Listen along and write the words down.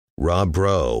Rob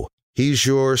Breaux. He's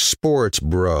your sports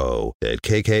bro at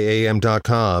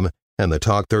KKAM.com and the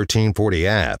Talk 1340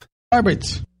 app.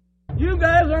 Garbage. You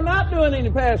guys are not doing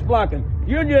any pass blocking.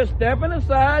 You're just stepping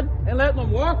aside and letting them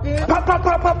walk in. Pop, pop,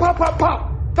 pop, pop, pop, pop,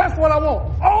 pop. That's what I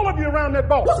want. All of you around that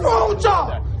ball. What's wrong with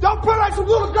y'all? Y'all play like some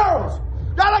little girls.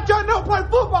 Y'all like y'all never played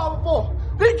football before.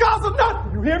 These guys are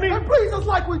nothing. You hear me? They breathe just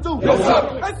like we do. Yes,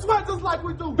 sir. They sweat just like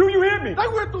we do. Do you hear me? They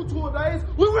went through 2 days.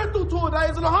 We went through 2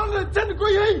 days in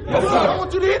 110-degree heat. Yes, sir. I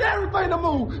want you to hit everything to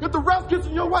move. If the ref gets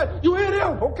in your way, you hit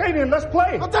him. Okay, then let's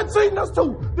play. But they're cheating us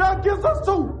too. They're against us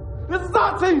too. This is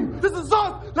our team. This is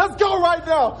us. Let's go right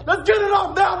now. Let's get it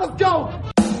off now. Let's go.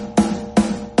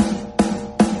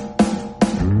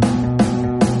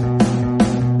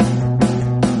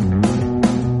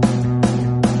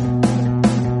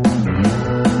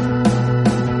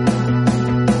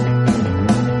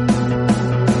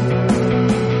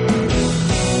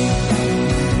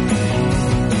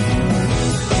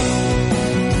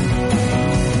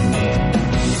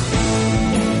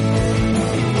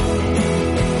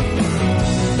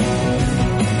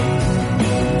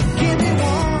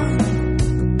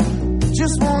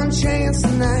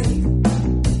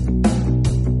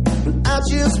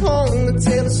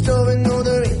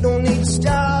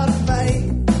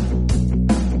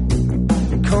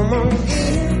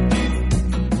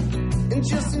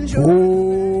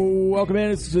 Welcome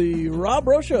in. It's the Rob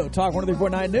Breaux Show, Talk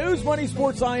 103.9 News, Money,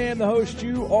 Sports. I am the host.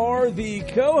 You are the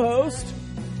co-host.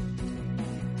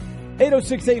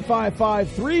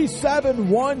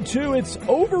 806-855-3712. It's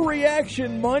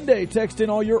Overreaction Monday. Text in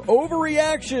all your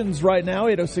overreactions right now.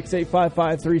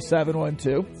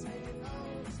 806-855-3712.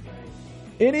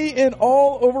 Any and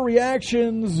all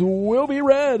overreactions will be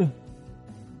read,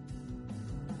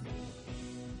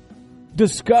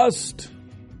 discussed,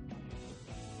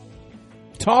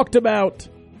 talked about,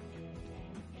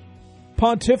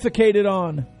 pontificated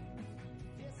on.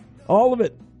 All of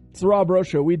it. It's the Rob Breaux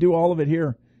Show. We do all of it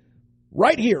here.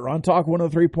 Right here on Talk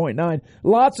 103.9.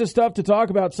 Lots of stuff to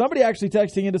talk about. Somebody actually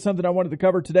texting into something I wanted to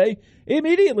cover today.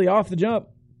 Immediately off the jump.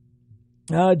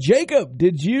 Jacob,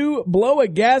 did you blow a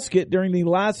gasket during the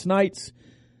last night's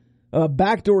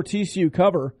backdoor TCU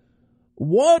cover?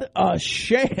 What a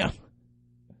sham.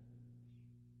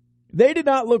 They did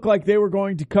not look like they were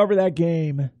going to cover that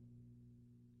game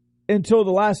until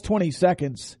the last 20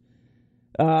 seconds.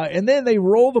 And then they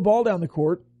roll the ball down the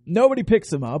court. Nobody picks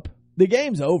them up. The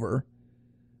game's over.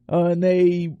 And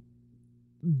they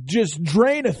just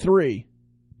drain a three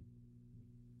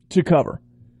to cover.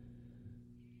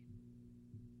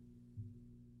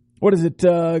 What is it?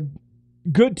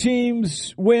 Good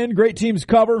teams win, great teams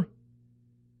cover.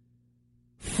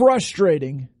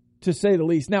 Frustrating, to say the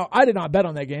least. Now, I did not bet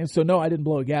on that game, so no, I didn't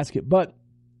blow a gasket. But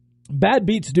bad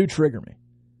beats do trigger me.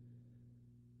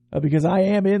 Because I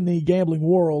am in the gambling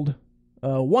world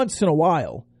once in a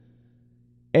while.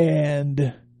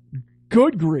 And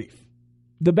good grief.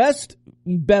 The best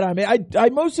bet I made, I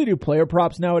mostly do player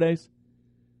props nowadays.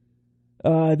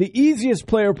 The easiest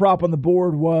player prop on the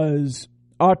board was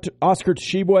Oscar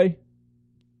Tshiebwe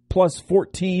plus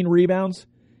 14 rebounds.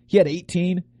 He had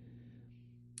 18.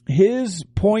 His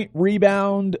point,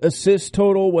 rebound, assist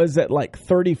total was at like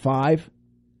 35.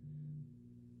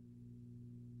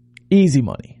 Easy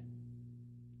money.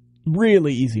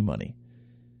 Really easy money.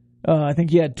 I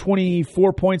think he had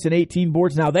 24 points and 18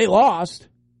 boards. Now, they lost.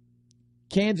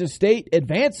 Kansas State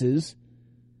advances.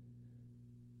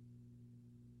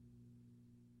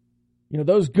 You know,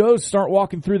 those ghosts start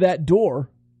walking through that door.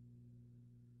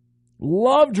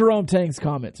 Love Jerome Tang's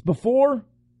comments before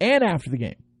and after the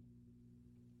game.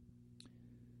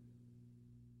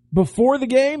 Before the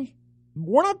game,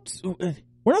 we're not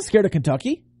scared of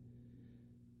Kentucky.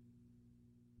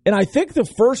 And I think the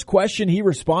first question he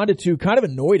responded to kind of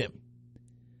annoyed him.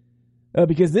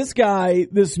 Because this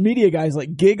media guy is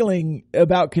like giggling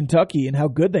about Kentucky and how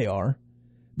good they are.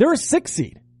 They're a 6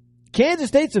 seed. Kansas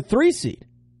State's a 3 seed.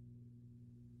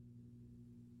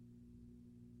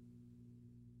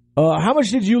 How much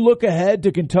did you look ahead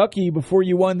to Kentucky before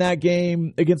you won that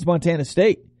game against Montana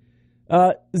State?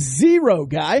 0,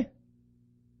 guy.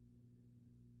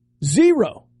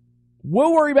 0.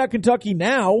 We'll worry about Kentucky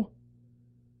now,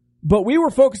 but we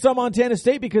were focused on Montana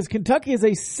State because Kentucky is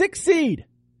a 6 seed.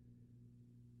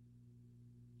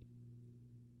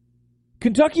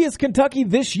 Kentucky is Kentucky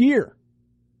this year.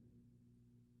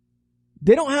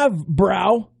 They don't have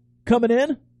Brow coming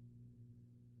in.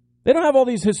 They don't have all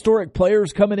these historic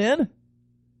players coming in.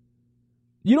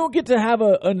 You don't get to have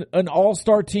an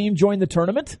all-star team join the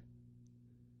tournament.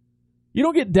 You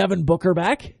don't get Devin Booker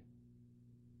back.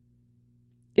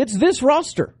 It's this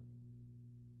roster.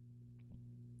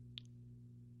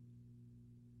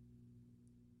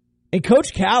 And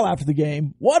Coach Cal after the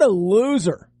game, what a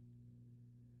loser.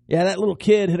 Yeah, that little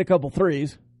kid hit a couple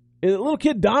threes. The little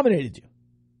kid dominated you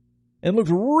and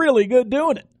looked really good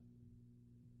doing it.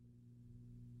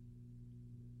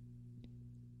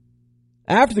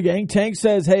 After the game, Tank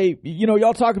says, hey,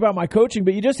 y'all talk about my coaching,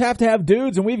 but you just have to have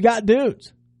dudes, and we've got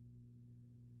dudes.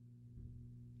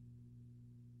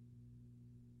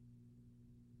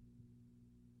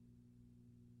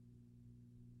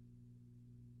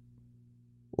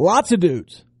 Lots of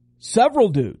dudes. Several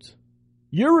dudes.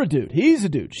 You're a dude. He's a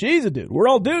dude. She's a dude. We're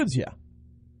all dudes, yeah.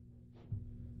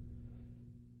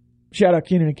 Shout out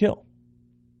Keenan and Kill.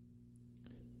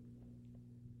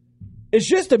 It's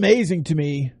just amazing to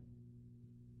me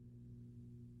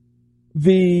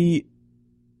the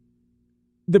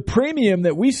premium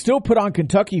that we still put on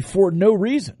Kentucky for no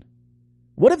reason.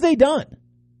 What have they done?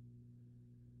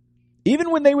 Even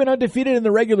when they went undefeated in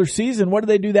the regular season, what did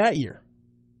they do that year?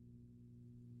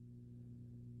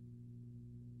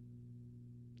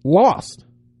 Lost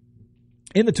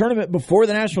in the tournament before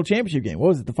the national championship game. What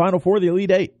was it? The Final Four, the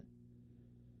Elite Eight.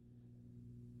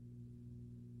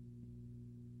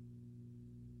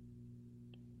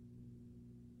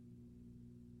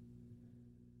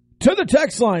 To the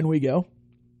text line we go.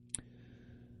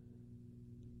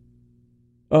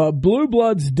 Blue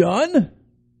Bloods done.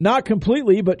 Not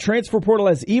completely, but transfer portal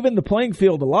has evened the playing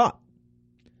field a lot.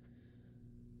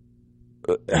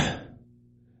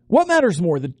 What matters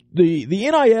more, the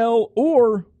NIL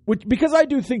or, because I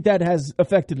do think that has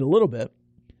affected it a little bit,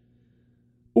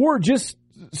 or just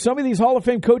some of these Hall of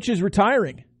Fame coaches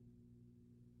retiring?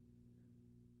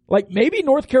 Like maybe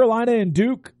North Carolina and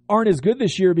Duke aren't as good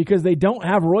this year because they don't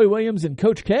have Roy Williams and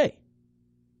Coach K.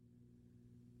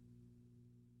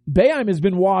 Boeheim has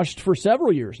been washed for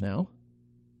several years now.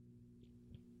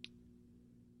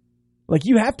 Like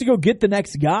you have to go get the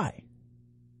next guy.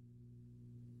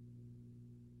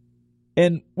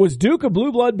 And was Duke a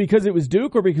blue blood because it was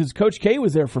Duke or because Coach K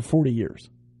was there for 40 years?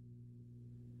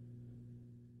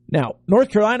 Now, North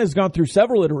Carolina's gone through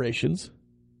several iterations.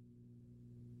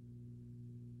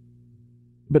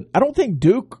 But I don't think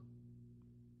Duke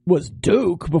was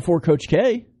Duke before Coach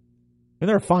K. And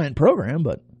they're a fine program,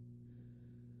 but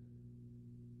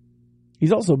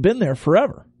he's also been there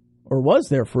forever, or was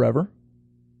there forever.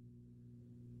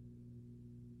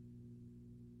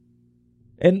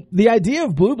 And the idea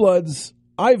of blue bloods,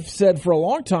 I've said for a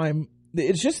long time,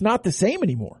 it's just not the same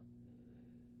anymore.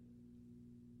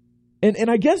 And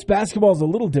I guess basketball is a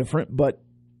little different, but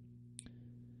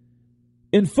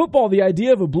in football, the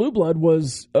idea of a blue blood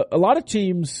was a lot of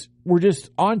teams were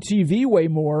just on TV way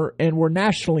more and were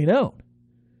nationally known.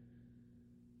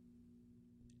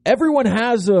 Everyone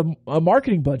has a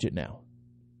marketing budget now.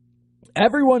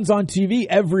 Everyone's on TV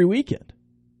every weekend.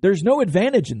 There's no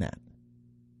advantage in that.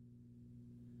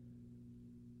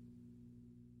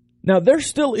 Now, there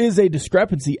still is a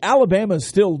discrepancy. Alabama is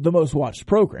still the most watched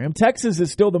program. Texas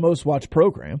is still the most watched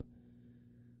program.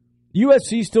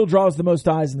 USC still draws the most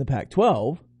eyes in the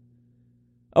Pac-12.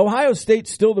 Ohio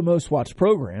State's still the most watched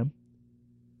program.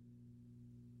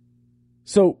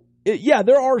 So, yeah,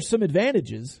 there are some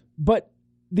advantages, but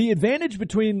the advantage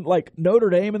between like Notre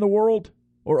Dame in the world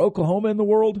or Oklahoma in the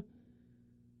world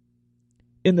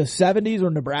in the 70s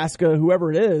or Nebraska,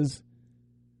 whoever it is,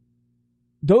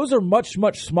 those are much,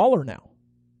 much smaller now.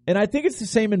 And I think it's the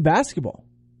same in basketball.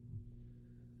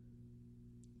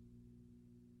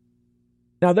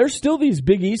 Now, there's still these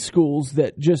Big East schools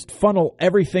that just funnel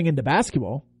everything into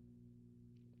basketball.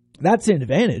 That's an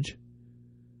advantage.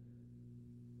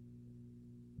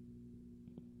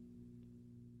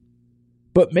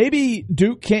 But maybe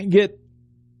Duke can't get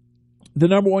the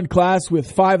number one class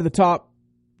with 5 of the top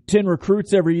 10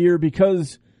 recruits every year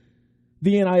because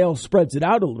the NIL spreads it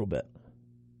out a little bit.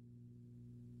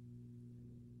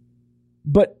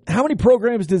 But how many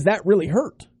programs does that really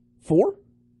hurt? 4?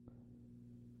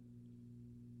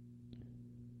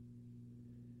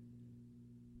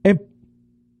 And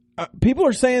people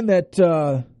are saying that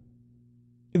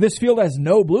this field has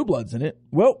no blue bloods in it.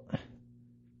 Well,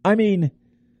 I mean,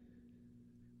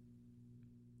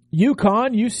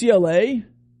 UConn, UCLA,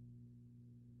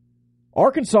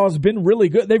 Arkansas has been really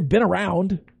good. They've been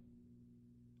around.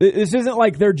 This isn't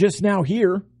like they're just now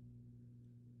here.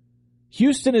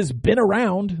 Houston has been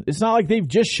around. It's not like they've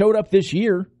just showed up this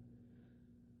year.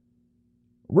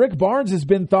 Rick Barnes has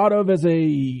been thought of as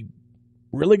a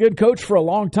really good coach for a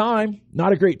long time.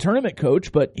 Not a great tournament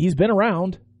coach, but he's been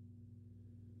around.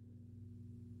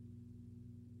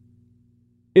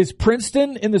 Is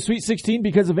Princeton in the Sweet 16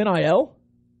 because of NIL?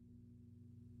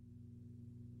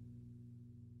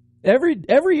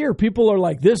 Every year people are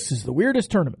like, this is the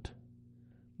weirdest tournament.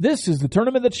 This is the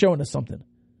tournament that's showing us something.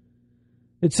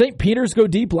 Did St. Peter's go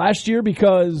deep last year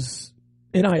because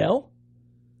NIL?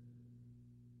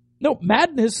 No,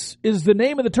 Madness is the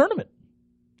name of the tournament.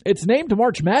 It's named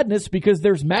March Madness because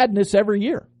there's madness every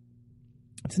year.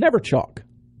 It's never chalk.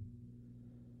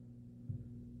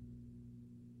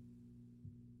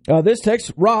 This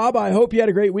text, Rob, I hope you had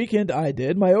a great weekend. I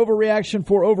did. My overreaction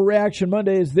for Overreaction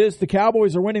Monday is this. The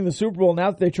Cowboys are winning the Super Bowl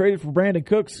now that they traded for Brandon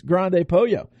Cooks Grande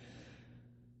Pollo.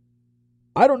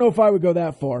 I don't know if I would go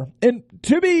that far. And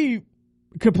to be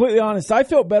completely honest, I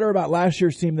felt better about last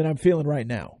year's team than I'm feeling right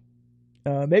now.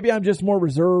 Maybe I'm just more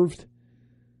reserved.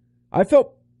 I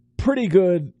felt pretty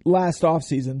good last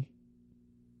offseason.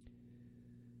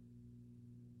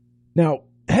 Now,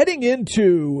 heading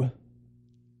into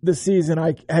the season,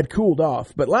 I had cooled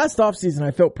off. But last offseason,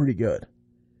 I felt pretty good.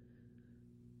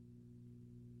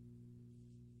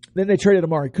 Then they traded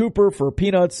Amari Cooper for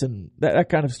peanuts, and that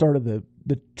kind of started the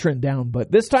trend down.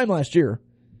 But this time last year,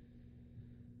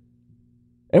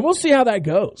 and we'll see how that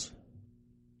goes.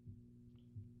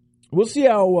 We'll see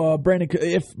how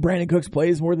if Brandon Cooks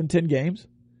plays more than 10 games.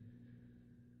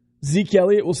 Zeke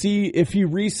Elliott, we'll see if he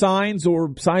re-signs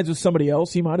or signs with somebody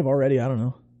else. He might have already, I don't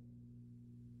know.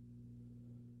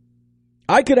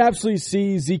 I could absolutely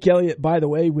see Zeke Elliott, by the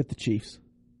way, with the Chiefs.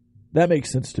 That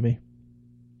makes sense to me.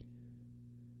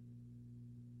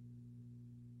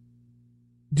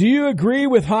 Do you agree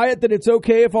with Hyatt that it's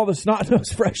okay if all the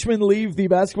snot-nosed freshmen leave the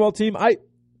basketball team?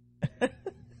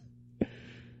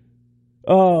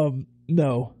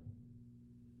 No.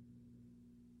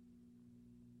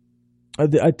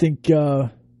 I think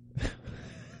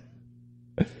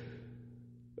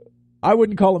I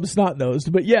wouldn't call them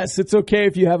snot-nosed, but yes, it's okay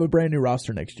if you have a brand new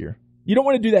roster next year. You don't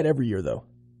want to do that every year, though.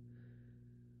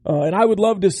 And I would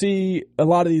love to see a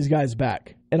lot of these guys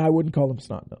back, and I wouldn't call them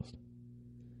snot-nosed.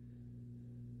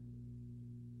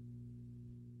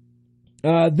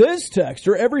 This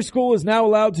texter, every school is now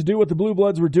allowed to do what the Blue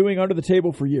Bloods were doing under the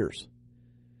table for years.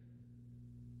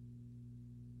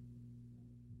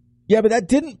 Yeah, but that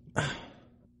didn't...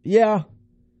 Yeah.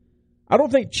 I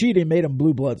don't think cheating made them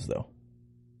Blue Bloods, though.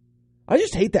 I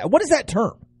just hate that. What is that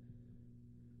term?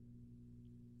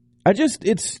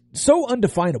 It's so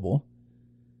undefinable.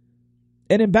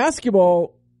 And in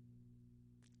basketball,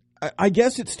 I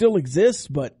guess it still exists,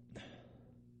 but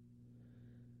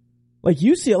like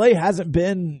UCLA hasn't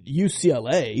been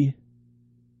UCLA.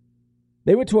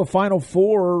 They went to a Final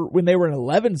Four when they were an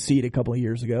 11 seed a couple of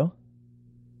years ago.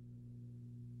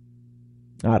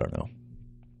 I don't know.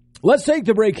 Let's take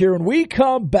the break here. When we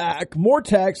come back, more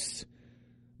texts,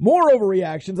 more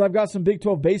overreactions. I've got some Big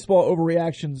 12 baseball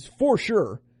overreactions for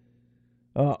sure.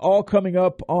 All coming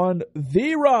up on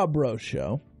the Rob Breaux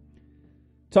Show.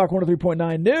 Talk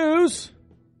 103.9 News.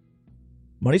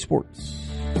 Money Sports.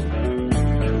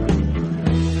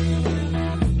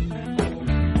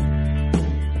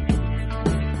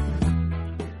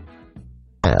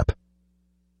 App.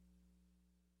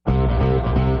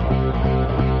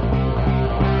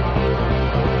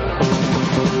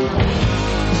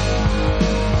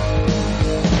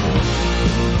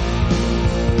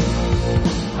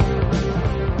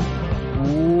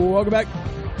 Welcome back.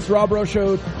 It's the Rob Breaux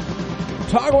Show.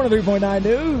 Talk 103.9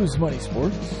 News, Money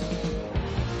Sports.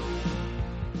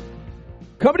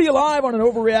 Coming to you live on an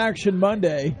Overreaction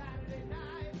Monday.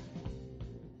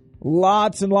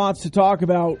 Lots and lots to talk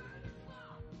about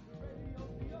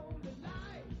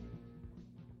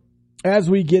as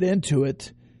we get into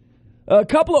it. A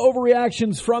couple of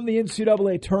overreactions from the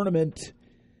NCAA tournament.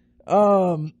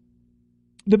 The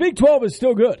Big 12 is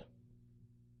still good.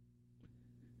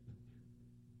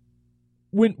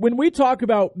 When we talk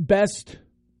about best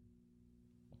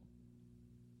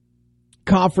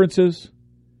conferences,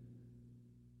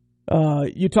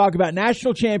 you talk about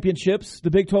national championships.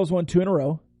 The Big 12's won 2 in a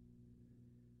row.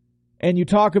 And you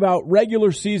talk about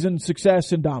regular season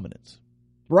success and dominance.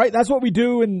 Right? That's what we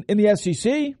do in the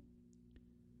SEC.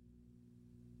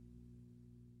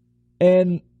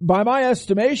 And by my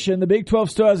estimation, the Big 12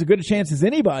 still has as good a chance as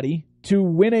anybody to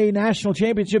win a national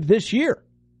championship this year.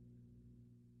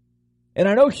 And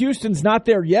I know Houston's not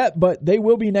there yet, but they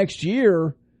will be next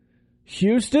year.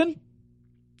 Houston,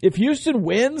 if Houston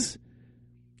wins,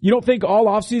 you don't think all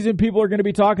offseason people are going to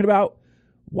be talking about,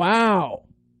 wow,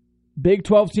 Big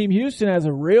 12 team Houston has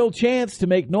a real chance to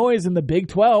make noise in the Big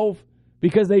 12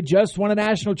 because they just won a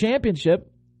national championship.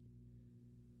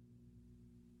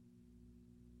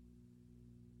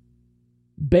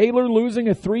 Baylor losing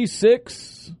a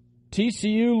 3-6.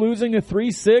 TCU losing a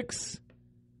 3-6.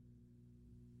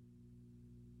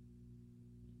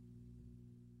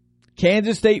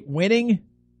 Kansas State winning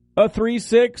a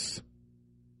 3-6.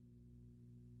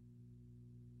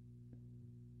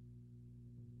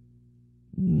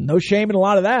 No shame in a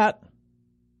lot of that.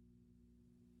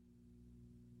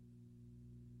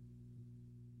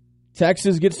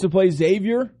 Texas gets to play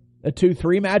Xavier, a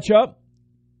 2-3 matchup.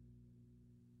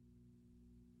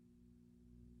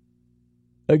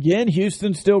 Again,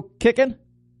 Houston still kicking.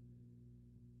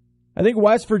 I think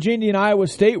West Virginia and Iowa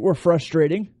State were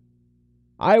frustrating.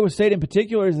 Iowa State in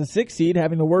particular is the 6th seed,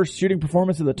 having the worst shooting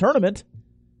performance of the tournament.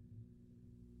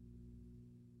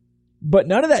 But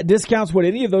none of that discounts what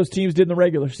any of those teams did in the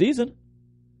regular season.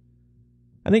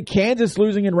 I think Kansas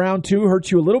losing in round 2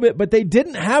 hurts you a little bit, but they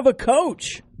didn't have a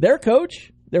coach. Their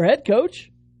head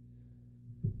coach.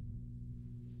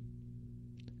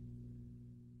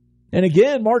 And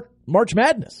again, March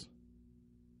Madness.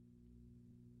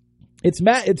 It's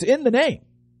in the name.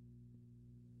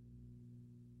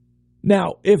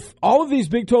 Now, if all of these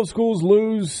Big 12 schools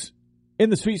lose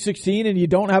in the Sweet 16 and you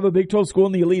don't have a Big 12 school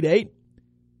in the Elite 8,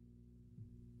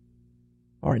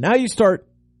 all right, now you start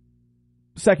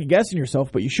second-guessing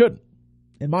yourself, but you shouldn't,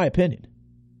 in my opinion.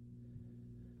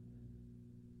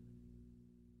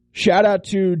 Shout out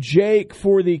to Jake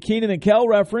for the Keenan and Kel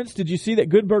reference. Did you see that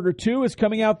Good Burger 2 is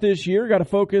coming out this year? Got to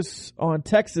focus on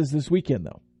Texas this weekend,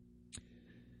 though.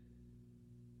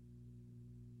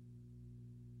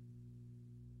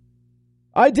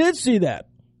 I did see that.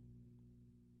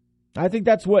 I think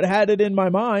that's what had it in my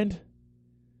mind.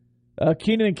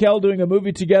 Keenan and Kel doing a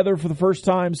movie together for the first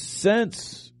time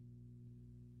since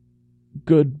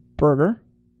Good Burger.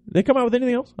 Did they come out with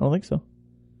anything else? I don't think so.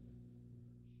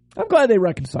 I'm glad they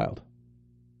reconciled.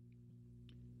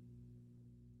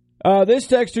 This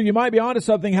texter, you might be onto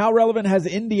something. How relevant has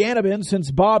Indiana been since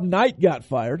Bob Knight got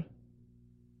fired?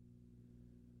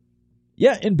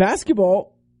 Yeah, in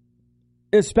basketball,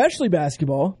 especially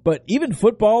basketball, but even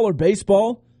football or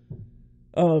baseball,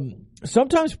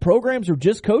 sometimes programs are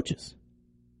just coaches.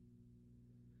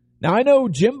 Now, I know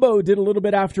Jimbo did a little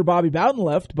bit after Bobby Bowden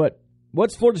left, but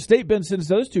what's Florida State been since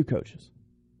those two coaches?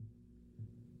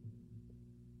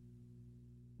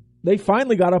 They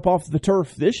finally got up off the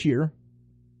turf this year.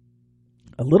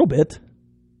 A little bit.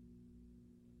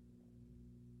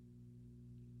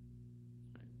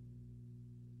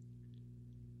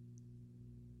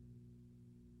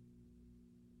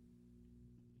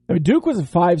 I mean, Duke was a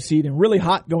 5 seed and really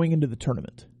hot going into the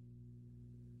tournament.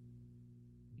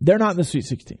 They're not in the Sweet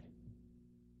 16.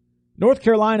 North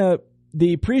Carolina,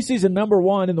 the preseason number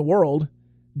 1 in the world,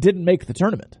 didn't make the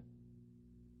tournament.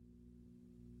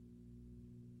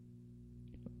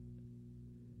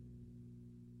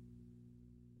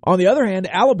 On the other hand,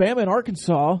 Alabama and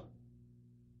Arkansas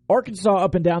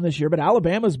up and down this year, but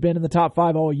Alabama's been in the top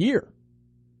 5 all year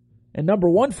and number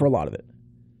 1 for a lot of it.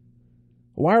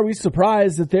 Why are we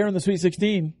surprised that they're in the Sweet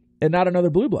 16 and not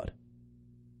another blue blood?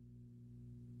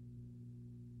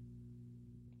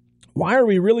 Why are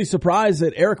we really surprised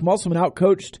that Eric Musselman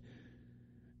outcoached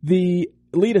the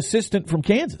lead assistant from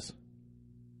Kansas?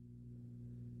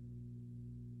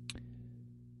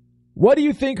 What do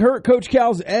you think hurt Coach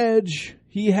Cal's edge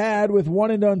he had with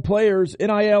one-and-done players,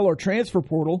 NIL or transfer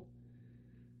portal?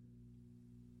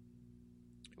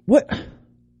 What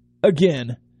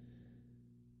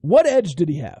edge did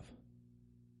he have?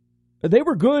 They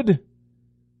were good,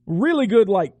 really good,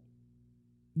 like,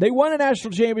 they won a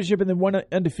national championship and then went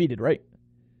undefeated, right?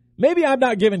 Maybe I'm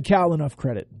not giving Cal enough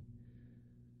credit.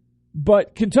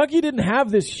 But Kentucky didn't have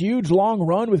this huge, long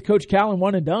run with Coach Cal and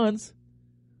one-and-dones.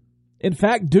 In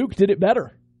fact, Duke did it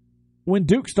better when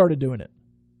Duke started doing it.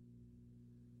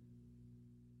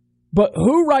 But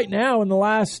who right now in the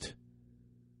last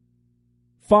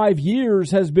 5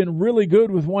 years has been really good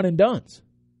with one-and-dones?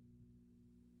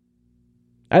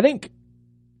 I think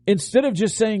instead of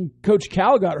just saying Coach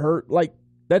Cal got hurt, like,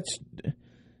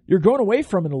 you're going away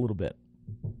from it a little bit.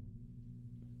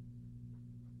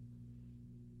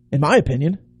 In my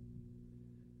opinion.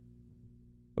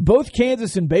 Both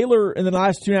Kansas and Baylor in the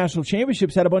last 2 national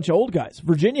championships had a bunch of old guys.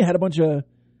 Virginia had a bunch of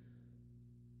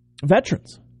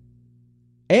veterans.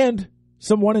 And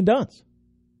some one-and-dones.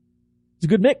 It's a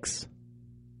good mix.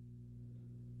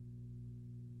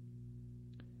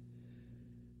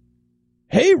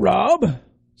 Hey, Rob.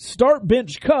 Start,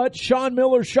 bench, cut. Sean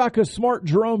Miller, Shaka Smart,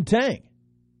 Jerome Tang.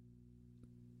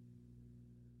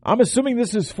 I'm assuming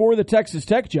this is for the Texas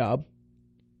Tech job.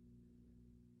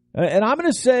 And I'm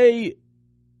going to say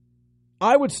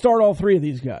I would start all 3 of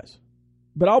these guys.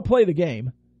 But I'll play the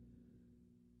game.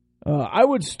 I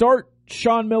would start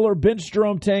Sean Miller, bench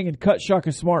Jerome Tang, and cut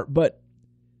Shaka Smart. But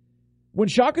when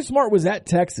Shaka Smart was at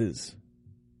Texas,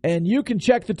 and you can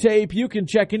check the tape, you can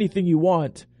check anything you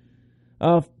want,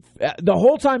 the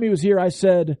whole time he was here, I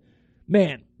said,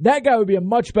 man, that guy would be a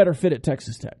much better fit at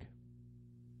Texas Tech.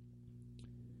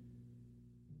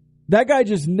 That guy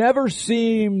just never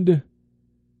seemed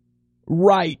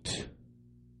right,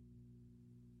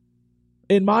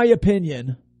 in my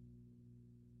opinion,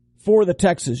 for the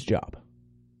Texas job.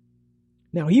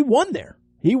 Now, he won there.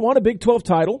 He won a Big 12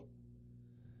 title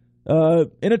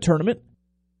in a tournament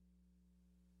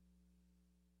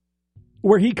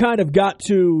where he kind of got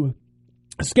to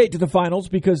skate to the finals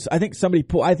because I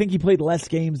think he played less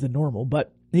games than normal,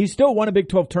 but he still won a Big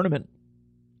 12 tournament.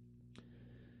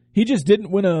 He just didn't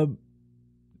win a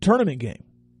tournament game.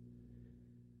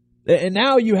 And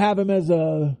now you have him as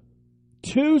a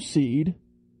 2 seed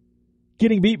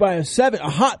getting beat by a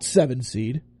hot 7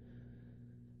 seed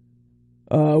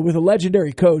with a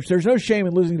legendary coach. There's no shame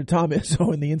in losing to Tom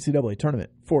Izzo in the NCAA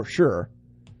tournament, for sure.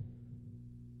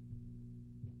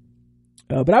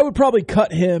 But I would probably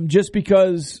cut him just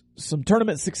because some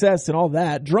tournament success and all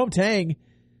that. Jerome Tang,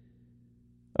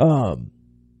 I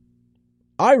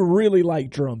really like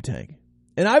Jerome Tang.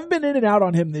 And I've been in and out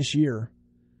on him this year.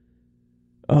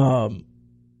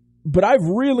 But I've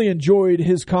really enjoyed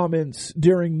his comments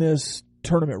during this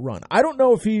tournament run. I don't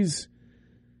know if he's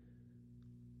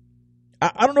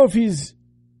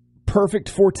perfect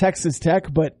for Texas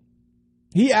Tech, but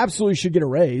he absolutely should get a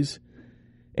raise.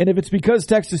 And if it's because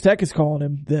Texas Tech is calling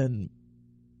him, then,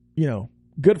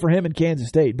 good for him in Kansas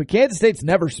State. But Kansas State's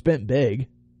never spent big.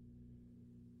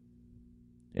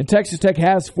 And Texas Tech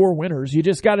has 4 winners. You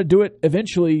just got to do it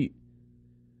eventually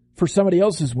for somebody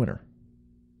else's winner.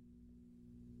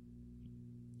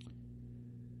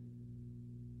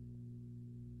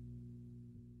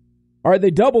 All right,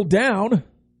 they doubled down.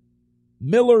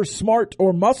 Miller, Smart,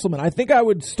 or Musselman. I think I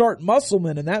would start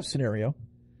Musselman in that scenario.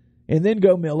 And then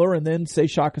go Miller, and then say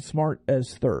Shaka Smart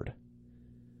as third.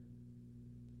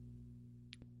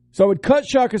 So I would cut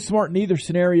Shaka Smart in either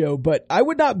scenario, but I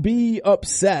would not be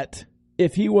upset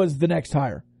if he was the next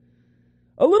hire.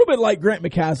 A little bit like Grant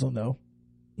McCasland, though.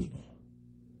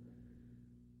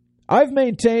 I've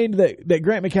maintained that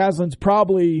Grant McCasland's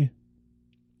probably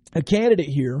a candidate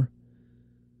here.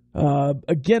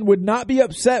 Again, would not be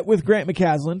upset with Grant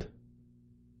McCasland.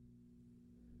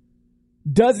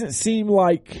 Doesn't seem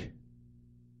like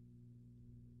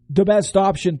the best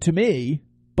option to me,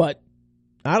 but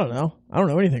I don't know. I don't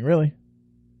know anything, really.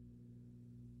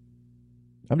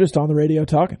 I'm just on the radio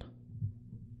talking.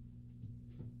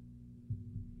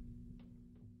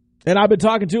 And I've been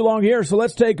talking too long here, so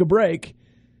let's take a break.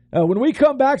 When we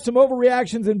come back, some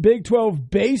overreactions in Big 12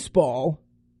 baseball.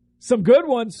 Some good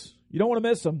ones. You don't want to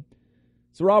miss them.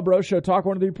 It's the Rob Breaux Show, Talk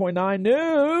 103.9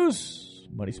 News,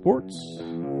 Money Sports.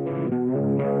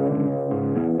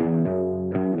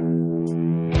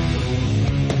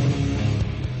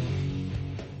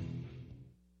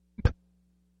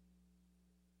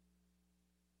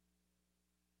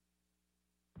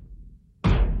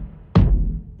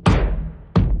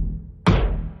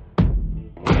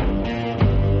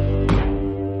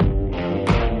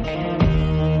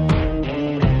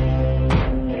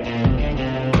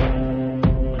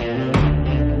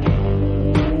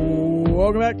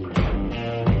 Welcome back.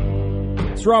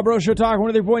 It's Rob Breaux Show, Talk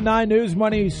 103.9 News,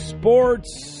 Money,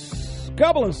 Sports.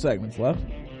 Couple of segments left.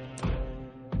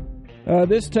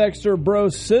 This texter, Bro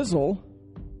Sizzle.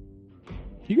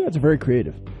 You guys are very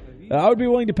creative. I would be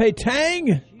willing to pay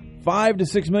Tang $5 to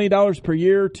 $6 million per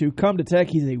year to come to Tech.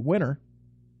 He's a winner.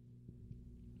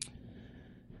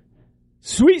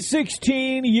 Sweet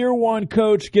 16, year 1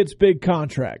 coach gets big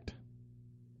contract.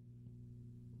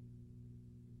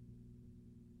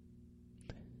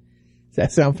 Does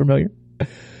that sound familiar?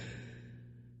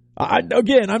 I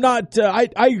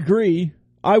agree.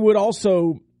 I would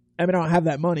also, I don't have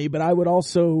that money, but I would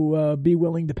also be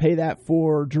willing to pay that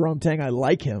for Jerome Tang. I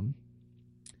like him.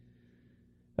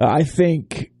 I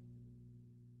think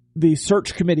the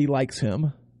search committee likes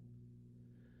him.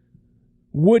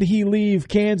 Would he leave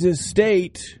Kansas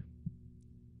State?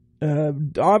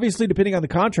 Obviously, depending on the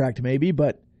contract, maybe.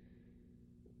 But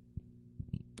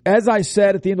as I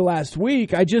said at the end of last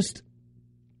week,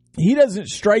 he doesn't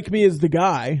strike me as the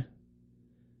guy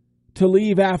to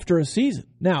leave after a season.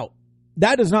 Now,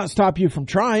 that does not stop you from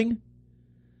trying.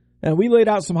 And we laid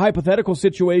out some hypothetical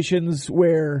situations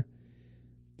where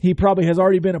he probably has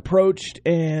already been approached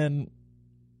and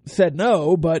said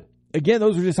no, but again,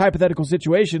 those are just hypothetical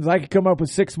situations. I could come up with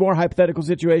 6 more hypothetical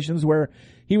situations where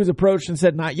he was approached and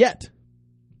said not yet.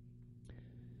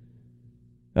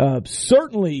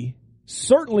 Certainly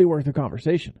worth a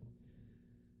conversation.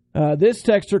 This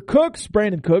texter,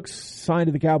 Brandon Cooks, signed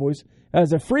to the Cowboys,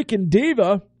 as a freaking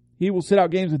diva. He will sit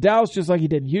out games with Dallas just like he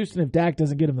did in Houston if Dak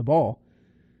doesn't get him the ball.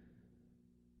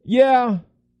 Yeah.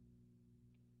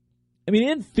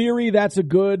 In theory, that's a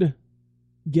good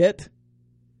get.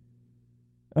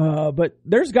 But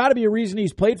there's got to be a reason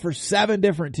he's played for 7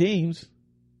 different teams.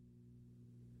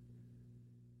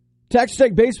 Texas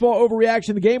Tech baseball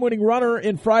overreaction. The game-winning runner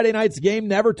in Friday night's game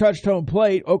never touched home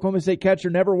plate. Oklahoma State catcher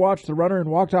never watched the runner and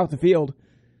walked off the field.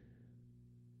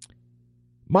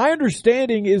 My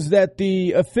understanding is that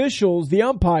the officials, the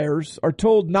umpires, are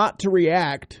told not to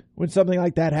react when something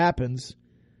like that happens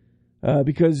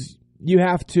because you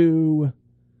have to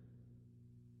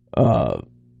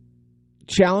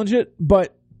challenge it.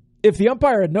 But if the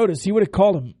umpire had noticed, he would have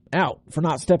called him out for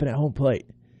not stepping at home plate.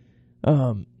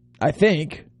 I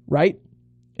think, right?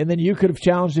 And then you could have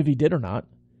challenged if he did or not.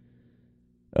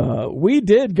 We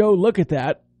did go look at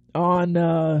that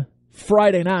on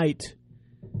Friday night.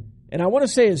 And I want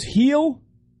to say his heel,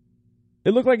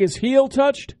 it looked like his heel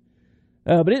touched,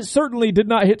 but it certainly did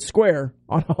not hit square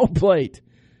on home plate,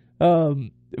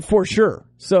 for sure.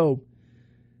 So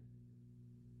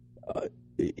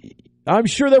I'm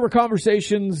sure there were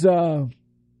conversations,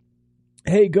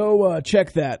 hey, go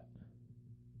check that.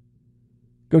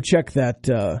 Go check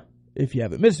that if you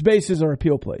haven't. Missed bases or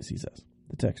appeal plays, he says,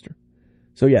 the texter.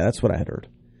 So, yeah, that's what I had heard.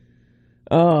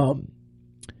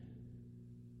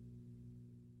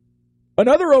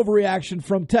 Another overreaction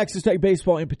from Texas Tech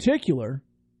baseball in particular,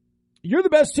 you're the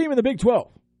best team in the Big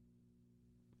 12.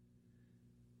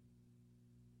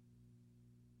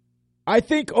 I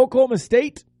think Oklahoma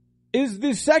State is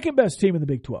the second best team in the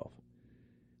Big 12.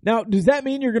 Now, does that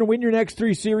mean you're going to win your next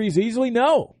 3 series easily?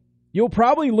 No. You'll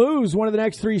probably lose one of the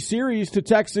next 3 series to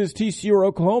Texas, TCU, or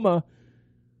Oklahoma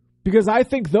because I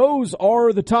think those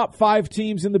are the top 5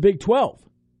 teams in the Big 12.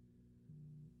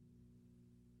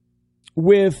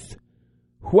 With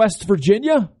West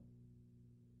Virginia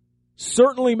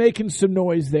certainly making some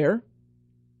noise there.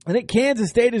 I think Kansas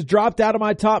State has dropped out of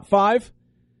my top 5.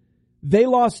 They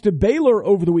lost to Baylor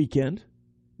over the weekend.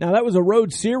 Now, that was a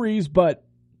road series, but,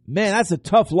 man, that's a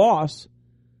tough loss.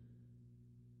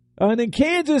 And then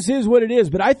Kansas is what it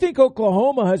is, but I think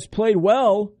Oklahoma has played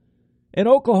well, and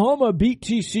Oklahoma beat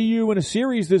TCU in a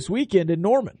series this weekend in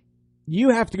Norman. You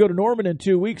have to go to Norman in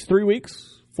 2 weeks, 3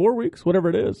 weeks, 4 weeks, whatever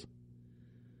it is.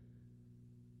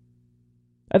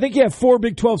 I think you have 4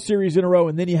 Big 12 series in a row,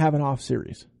 and then you have an off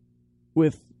series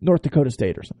with North Dakota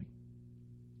State or something.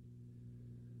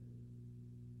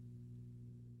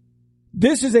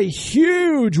 This is a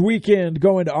huge weekend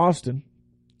going to Austin.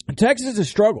 Texas has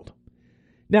struggled.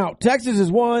 Now, Texas has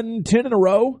won 10 in a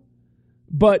row,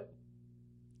 but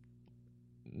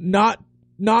not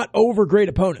over great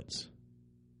opponents.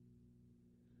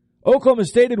 Oklahoma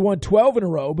State had won 12 in a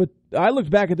row, but I looked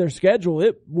back at their schedule.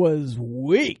 It was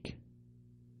weak.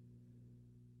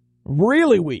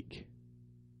 Really weak.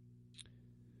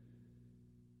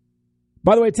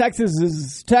 By the way, Texas.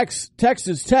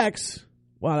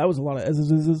 Wow, that was a lot of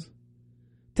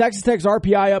Texas Tech's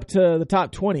RPI up to the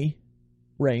top 20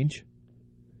 range.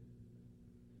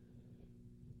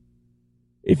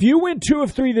 If you win 2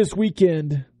 of 3 this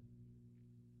weekend,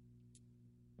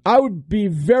 I would be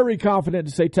very confident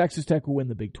to say Texas Tech will win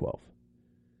the Big 12.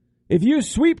 If you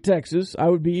sweep Texas, I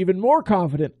would be even more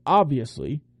confident,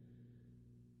 obviously.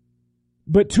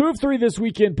 But 2 of 3 this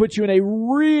weekend puts you in a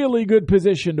really good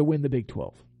position to win the Big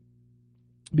 12.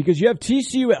 Because you have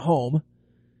TCU at home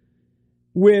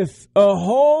with a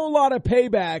whole lot of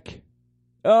payback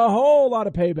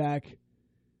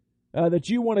that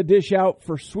you want to dish out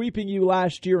for sweeping you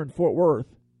last year in Fort Worth.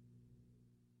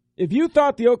 If you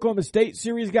thought the Oklahoma State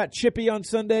series got chippy on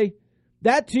Sunday,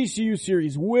 that TCU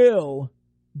series will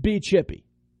be chippy.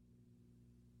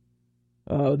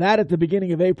 That at the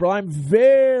beginning of April. I'm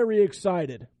very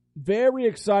excited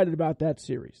about that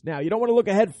series. Now, you don't want to look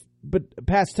ahead but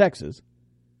past Texas.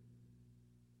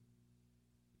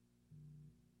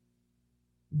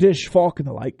 Dish, Falk, and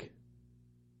the like.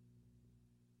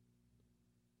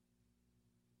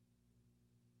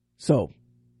 So,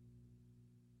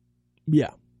 yeah.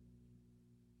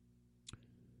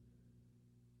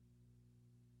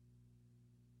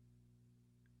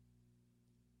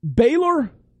 Baylor's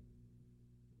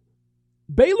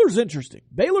interesting.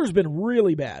 Baylor's been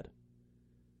really bad.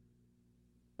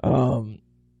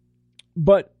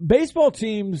 But baseball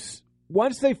teams,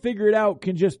 once they figure it out,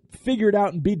 can just figure it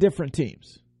out and be different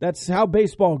teams. That's how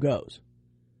baseball goes.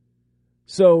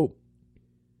 So,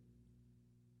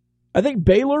 I think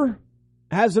Baylor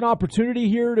has an opportunity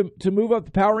here to move up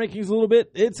the power rankings a little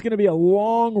bit. It's going to be a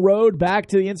long road back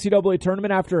to the NCAA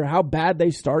tournament after how bad they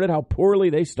started, how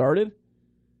poorly they started.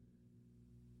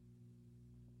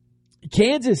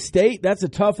 Kansas State, that's a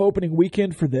tough opening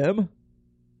weekend for them.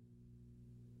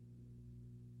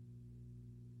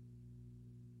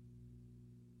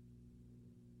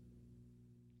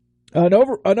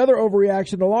 Another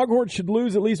overreaction. The Longhorns should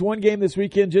lose at least one game this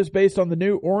weekend just based on the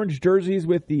new orange jerseys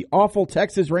with the awful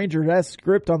Texas Rangers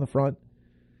script on the front.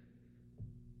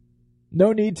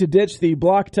 No need to ditch the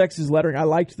block Texas lettering. I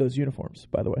liked those uniforms,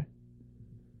 by the way.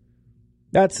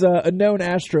 That's a known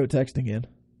Astro texting in.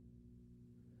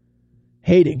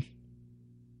 Hating.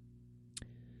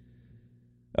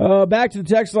 Back to the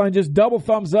text line. Just double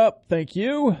thumbs up. Thank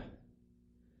you.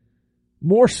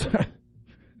 More.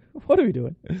 What are we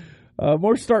doing?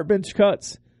 More start bench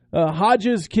cuts.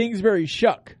 Hodges, Kingsbury,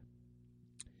 Shuck.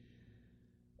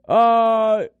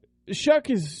 Shuck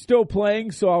is still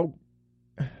playing, so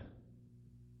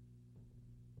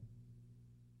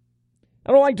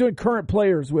I don't like doing current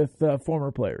players with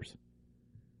former players.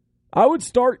 I would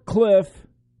start Cliff,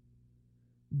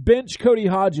 bench Cody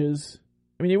Hodges.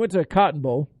 I mean, he went to a Cotton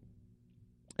Bowl,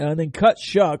 and then cut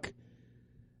Shuck,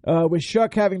 with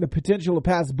Shuck having the potential to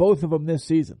pass both of them this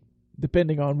season,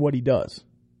 depending on what he does.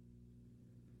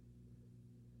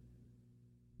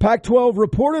 Pac-12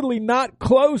 reportedly not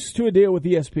close to a deal with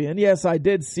ESPN. Yes, I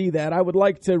did see that. I would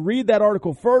like to read that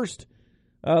article first.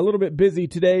 A little bit busy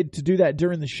today to do that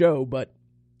during the show, but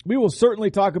we will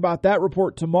certainly talk about that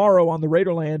report tomorrow on the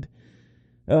Raiderland,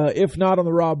 if not on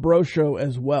the Rob Breaux Show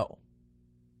as well.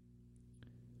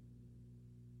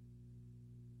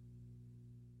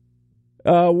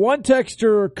 One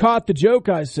texter caught the joke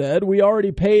I said. We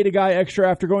already paid a guy extra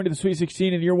after going to the Sweet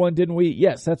 16 in year one, didn't we?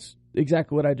 Yes, that's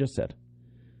exactly what I just said.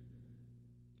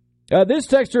 This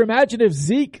texter, imagine if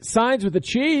Zeke signs with the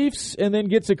Chiefs and then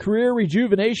gets a career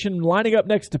rejuvenation lining up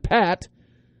next to Pat.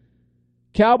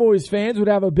 Cowboys fans would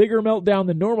have a bigger meltdown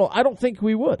than normal. I don't think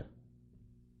we would.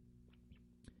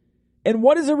 And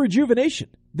what is a rejuvenation?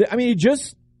 I mean,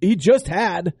 he just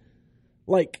had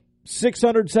like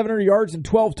 600, 700 yards and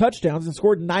 12 touchdowns and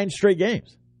scored 9 straight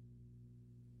games.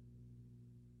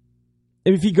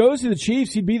 If he goes to the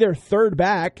Chiefs, he'd be their third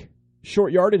back,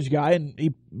 short yardage guy, and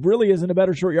he really isn't a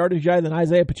better short yardage guy than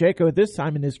Isaiah Pacheco at this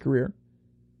time in his career.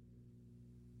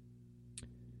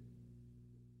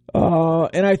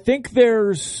 And I think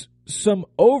there's some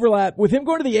overlap. With him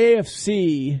going to the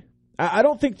AFC, I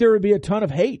don't think there would be a ton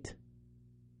of hate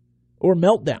or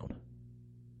meltdown.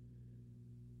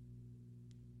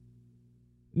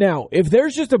 Now, if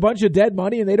there's just a bunch of dead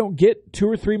money and they don't get 2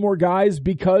 or 3 more guys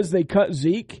because they cut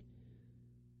Zeke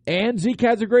and Zeke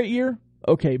has a great year,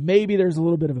 okay, maybe there's a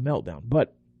little bit of a meltdown.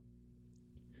 But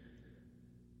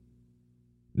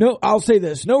no, I'll say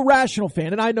this. No rational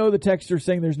fan, and I know the texter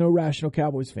saying there's no rational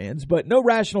Cowboys fans, but no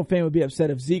rational fan would be upset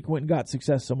if Zeke went and got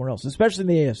success somewhere else, especially in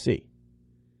the AFC.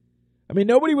 I mean,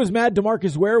 nobody was mad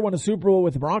DeMarcus Ware won a Super Bowl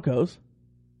with the Broncos.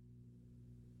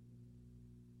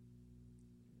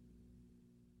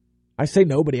 I say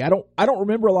nobody. I don't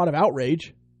remember a lot of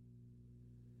outrage.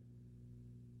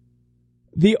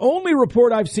 The only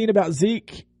report I've seen about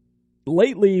Zeke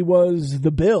lately was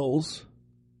the Bills,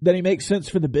 that he makes sense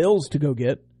for the Bills to go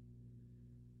get.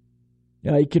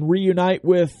 He can reunite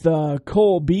with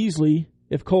Cole Beasley,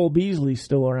 if Cole Beasley's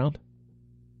still around.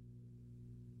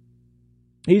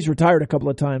 He's retired a couple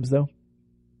of times, though.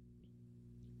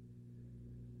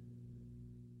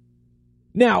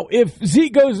 Now, if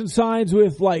Zeke goes and signs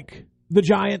with, like, the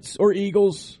Giants or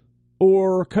Eagles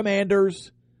or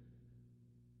Commanders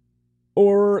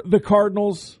or the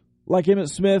Cardinals, like Emmitt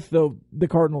Smith, though the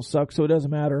Cardinals suck, so it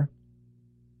doesn't matter.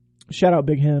 Shout out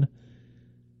Big Hen.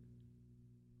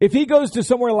 If he goes to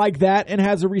somewhere like that and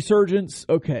has a resurgence,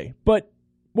 okay. But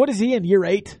what is he in, year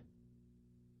 8?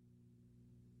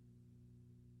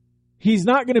 He's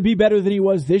not going to be better than he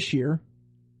was this year.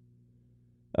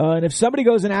 And if somebody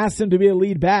goes and asks him to be a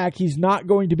lead back, he's not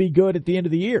going to be good at the end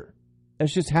of the year.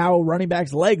 That's just how running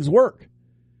backs' legs work.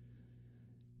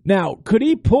 Now, could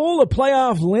he pull a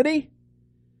playoff Lenny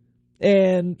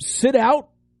and sit out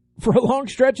for a long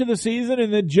stretch of the season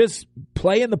and then just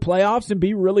play in the playoffs and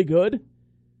be really good?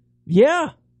 Yeah.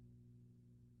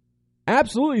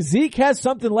 Absolutely. Zeke has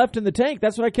something left in the tank.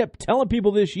 That's what I kept telling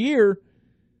people this year.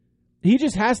 He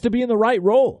just has to be in the right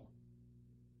role.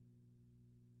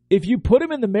 If you put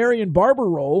him in the Marion Barber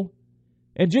role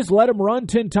and just let him run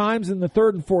 10 times in the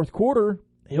third and fourth quarter,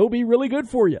 he'll be really good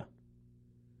for you.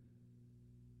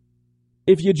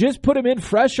 If you just put him in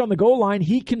fresh on the goal line,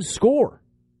 he can score.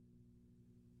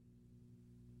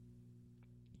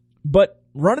 But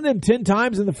running him 10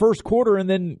 times in the first quarter and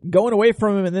then going away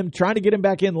from him and then trying to get him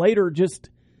back in later,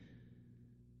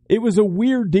 it was a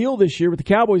weird deal this year with the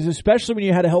Cowboys, especially when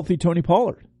you had a healthy Tony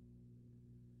Pollard.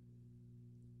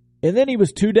 And then he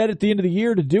was too dead at the end of the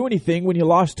year to do anything when you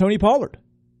lost Tony Pollard.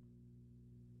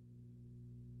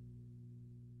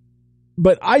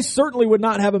 But I certainly would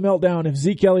not have a meltdown if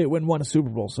Zeke Elliott went and won a Super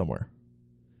Bowl somewhere.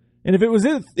 And if it was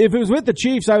with the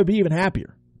Chiefs, I would be even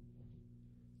happier.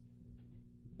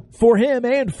 For him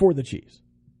and for the Chiefs.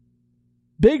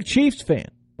 Big Chiefs fan,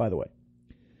 by the way.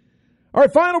 All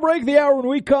right, final break of the hour. When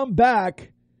we come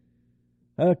back,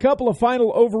 a couple of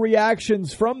final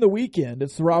overreactions from the weekend.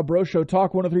 It's the Rob Breaux Show,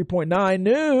 Talk 103.9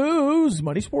 News,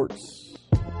 Money Sports.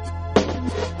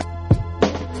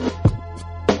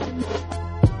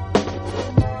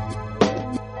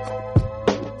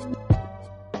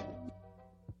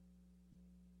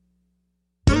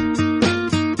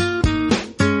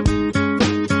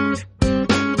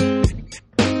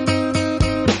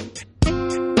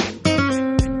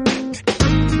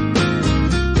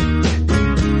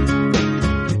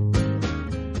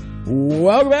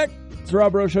 Welcome back. It's the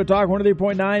Rob Breaux Show, Talk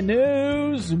 103.9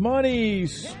 News, Money,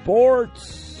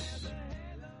 Sports.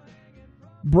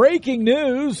 Breaking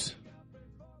news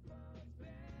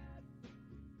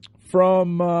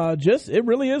from it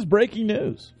really is breaking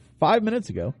news. 5 minutes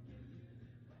ago.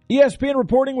 ESPN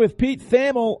reporting with Pete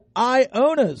Thamel,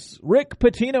 Iona's Rick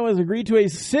Pitino has agreed to a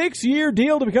 6-year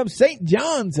deal to become St.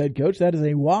 John's head coach. That is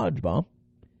a wad bomb.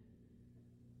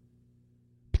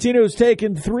 Pitino's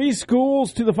taken 3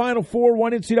 schools to the Final Four,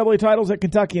 1 NCAA titles at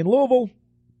Kentucky and Louisville.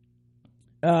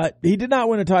 He did not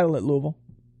win a title at Louisville.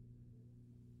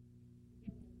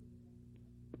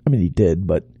 I mean, he did,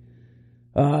 but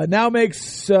now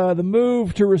makes the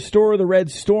move to restore the Red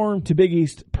Storm to Big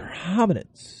East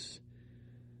prominence.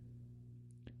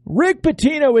 Rick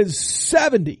Pitino is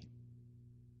 70.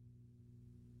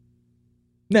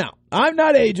 Now, I'm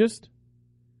not ageist.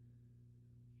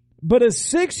 But a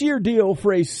 6-year deal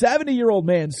for a 70-year-old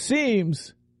man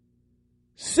seems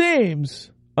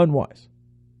unwise.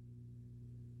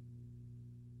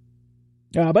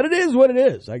 But it is what it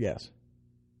is, I guess.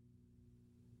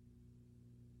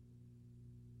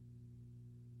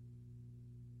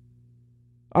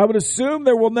 I would assume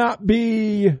there will not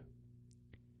be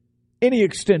any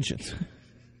extensions.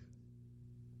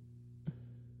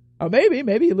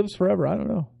 Maybe he lives forever. I don't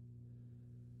know.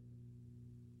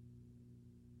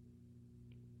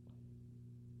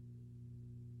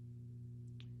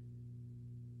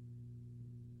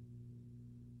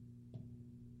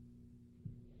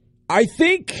 I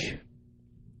think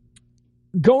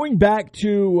going back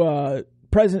to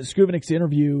President Skubnik's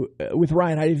interview with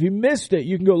Ryan Hyde, if you missed it,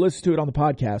 you can go listen to it on the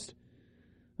podcast.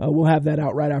 We'll have that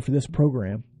out right after this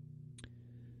program.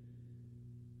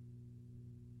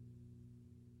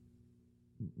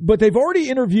 But they've already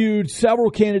interviewed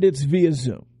several candidates via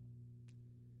Zoom.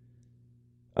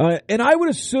 And I would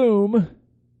assume,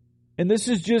 and this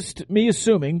is just me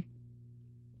assuming,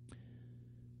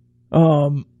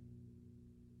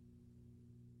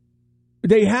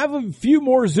 they have a few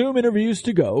more Zoom interviews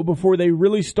to go before they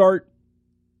really start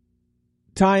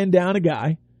tying down a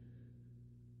guy.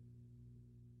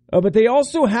 But they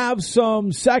also have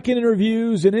some second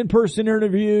interviews and in-person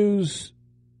interviews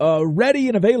ready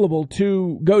and available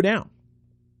to go down.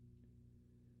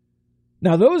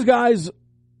 Now, those guys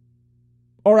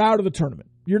are out of the tournament.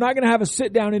 You're not going to have a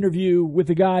sit-down interview with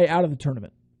the guy out of the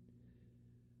tournament.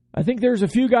 I think there's a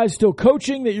few guys still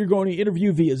coaching that you're going to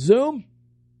interview via Zoom.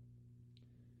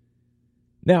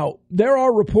 Now, there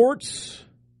are reports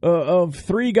of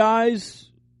 3 guys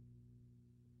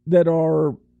that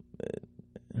are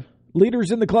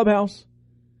leaders in the clubhouse.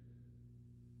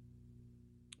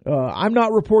 I'm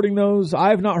not reporting those. I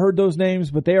have not heard those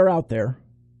names, but they are out there.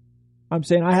 I'm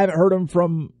saying I haven't heard them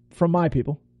from my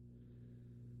people.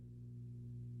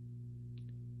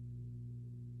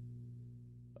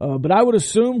 But I would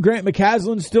assume Grant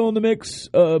McCaslin's still in the mix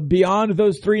beyond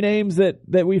those 3 names that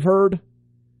we've heard.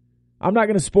 I'm not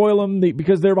going to spoil them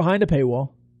because they're behind a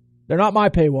paywall. They're not my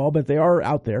paywall, but they are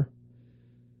out there.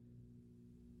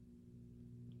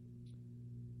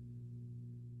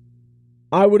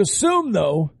 I would assume,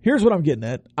 though, here's what I'm getting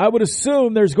at. I would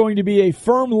assume there's going to be a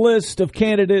firm list of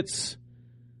candidates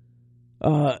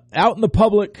out in the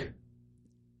public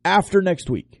after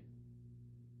next week.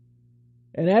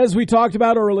 And as we talked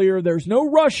about earlier, there's no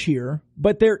rush here,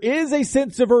 but there is a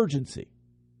sense of urgency.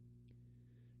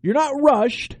 You're not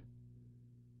rushed.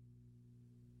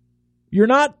 You're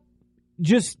not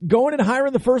just going and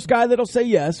hiring the first guy that'll say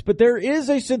yes, but there is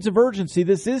a sense of urgency.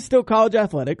 This is still college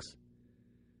athletics.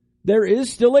 There is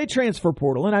still a transfer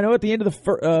portal, and I know at the end of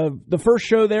the first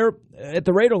show there at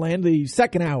the Raiderland, the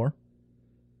second hour,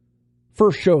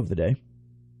 first show of the day,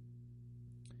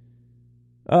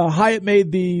 Hyatt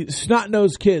made the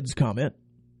snot-nosed kids comment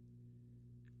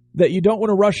that you don't want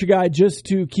to rush a guy just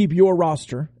to keep your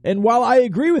roster. And while I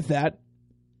agree with that,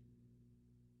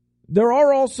 there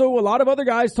are also a lot of other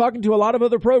guys talking to a lot of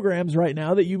other programs right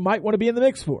now that you might want to be in the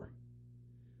mix for.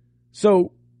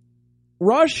 So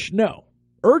Rush? No.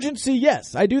 Urgency?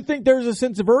 Yes. I do think there's a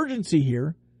sense of urgency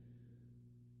here.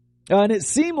 And it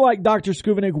seemed like Dr.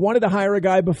 Skuvenik wanted to hire a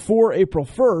guy before April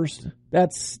 1st.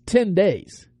 That's 10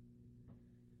 days.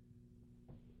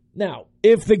 Now,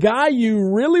 if the guy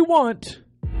you really want...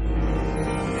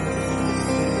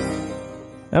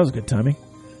 That was good timing.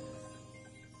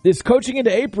 Is coaching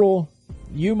into April,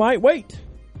 you might wait.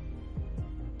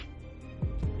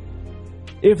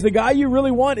 If the guy you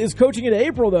really want is coaching into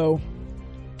April, though,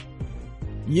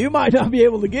 you might not be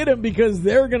able to get him because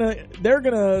they're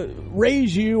gonna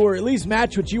raise you or at least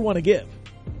match what you want to give.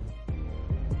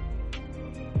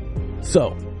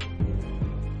 So,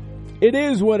 it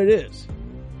is what it is.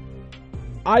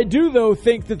 I do, though,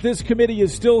 think that this committee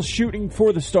is still shooting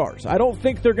for the stars. I don't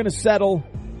think they're going to settle.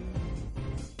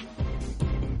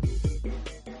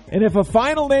 And if a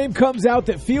final name comes out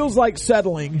that feels like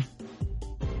settling,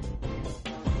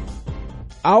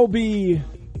 I'll be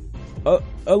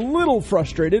a little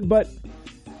frustrated, but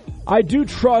I do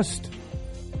trust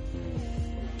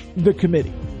the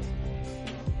committee.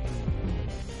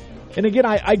 And again,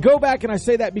 I go back and I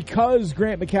say that because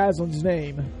Grant McCaslin's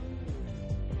name,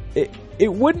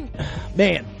 it wouldn't,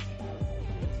 man,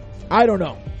 I don't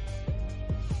know.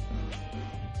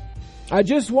 I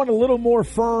just want a little more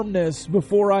firmness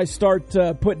before I start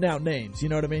putting out names. You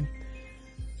know what I mean?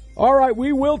 All right,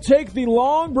 we will take the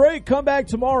long break. Come back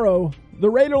tomorrow. The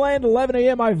Raiderland, 11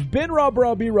 a.m. I've been Rob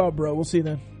Breaux. Be Rob Breaux. We'll see you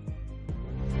then.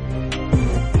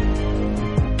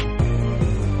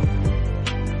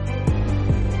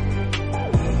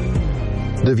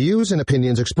 The views and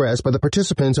opinions expressed by the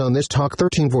participants on this Talk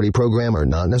 1340 program are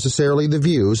not necessarily the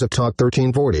views of Talk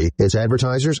 1340, its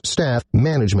advertisers, staff,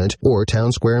 management, or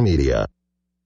Town Square Media.